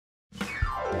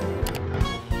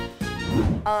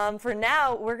For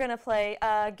now, we're going to play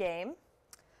a game.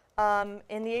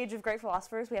 In the age of great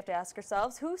philosophers, we have to ask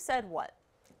ourselves, who said what?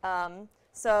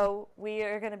 So we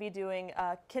are going to be doing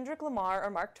Kendrick Lamar or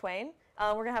Mark Twain.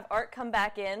 We're going to have Art come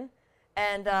back in,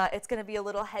 and it's going to be a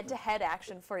little head-to-head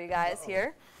action for you guys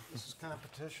here. This is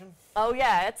competition? Oh,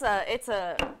 yeah, it's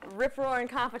a rip-roaring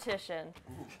competition.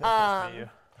 Nice to meet you.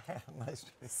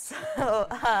 So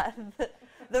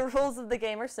the rules of the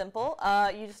game are simple.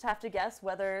 You just have to guess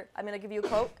whether, I'm going to give you a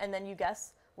quote, and then you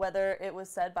guess whether it was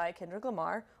said by Kendrick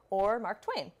Lamar or Mark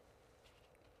Twain.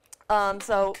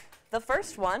 So the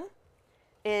first one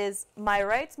is, my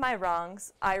rights, my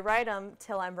wrongs, I right 'em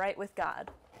till I'm right with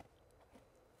God.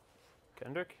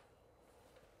 Kendrick?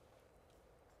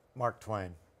 Mark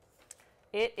Twain.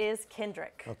 It is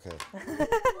Kendrick. Okay.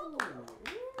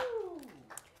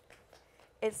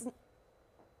 It's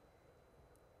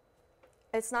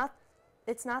not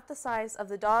the size of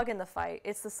the dog in the fight.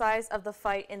 It's the size of the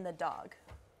fight in the dog.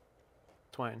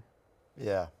 Twain.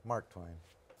 Yeah, Mark Twain.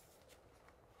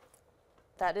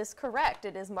 That is correct.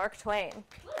 It is Mark Twain.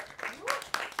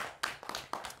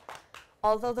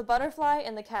 Although the butterfly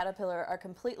and the caterpillar are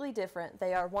completely different,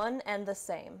 they are one and the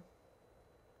same.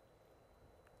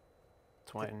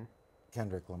 Twain.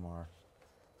 Kendrick Lamar.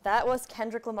 That was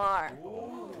Kendrick Lamar.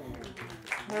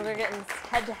 We're getting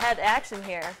head-to-head action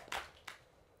here.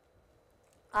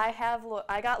 I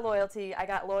got loyalty. I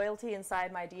got loyalty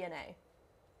inside my DNA.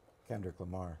 Kendrick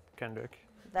Lamar. Kendrick.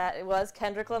 That was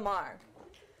Kendrick Lamar.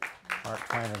 Mark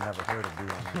Twain had never heard of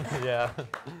DNA. Yeah.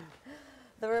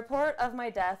 The report of my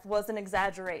death was an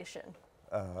exaggeration.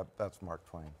 That's Mark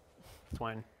Twain.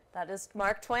 Twain. That is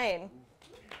Mark Twain.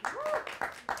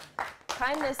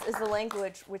 Kindness is the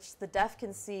language which the deaf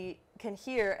can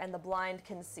hear, and the blind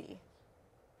can see.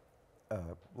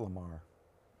 Lamar.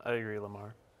 I agree,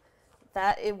 Lamar.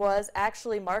 That it was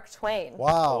actually Mark Twain.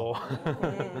 Wow. Oh.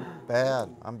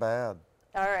 Bad. I'm bad.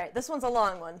 All right, this one's a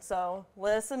long one, so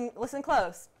listen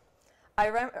close.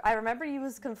 I remember you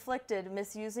was conflicted,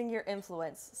 misusing your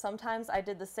influence. Sometimes I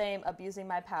did the same, abusing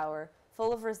my power,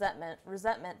 full of resentment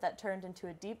that turned into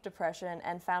a deep depression,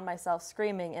 and found myself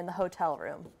screaming in the hotel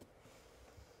room.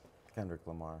 Kendrick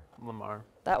Lamar. Lamar.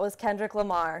 That was Kendrick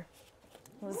Lamar.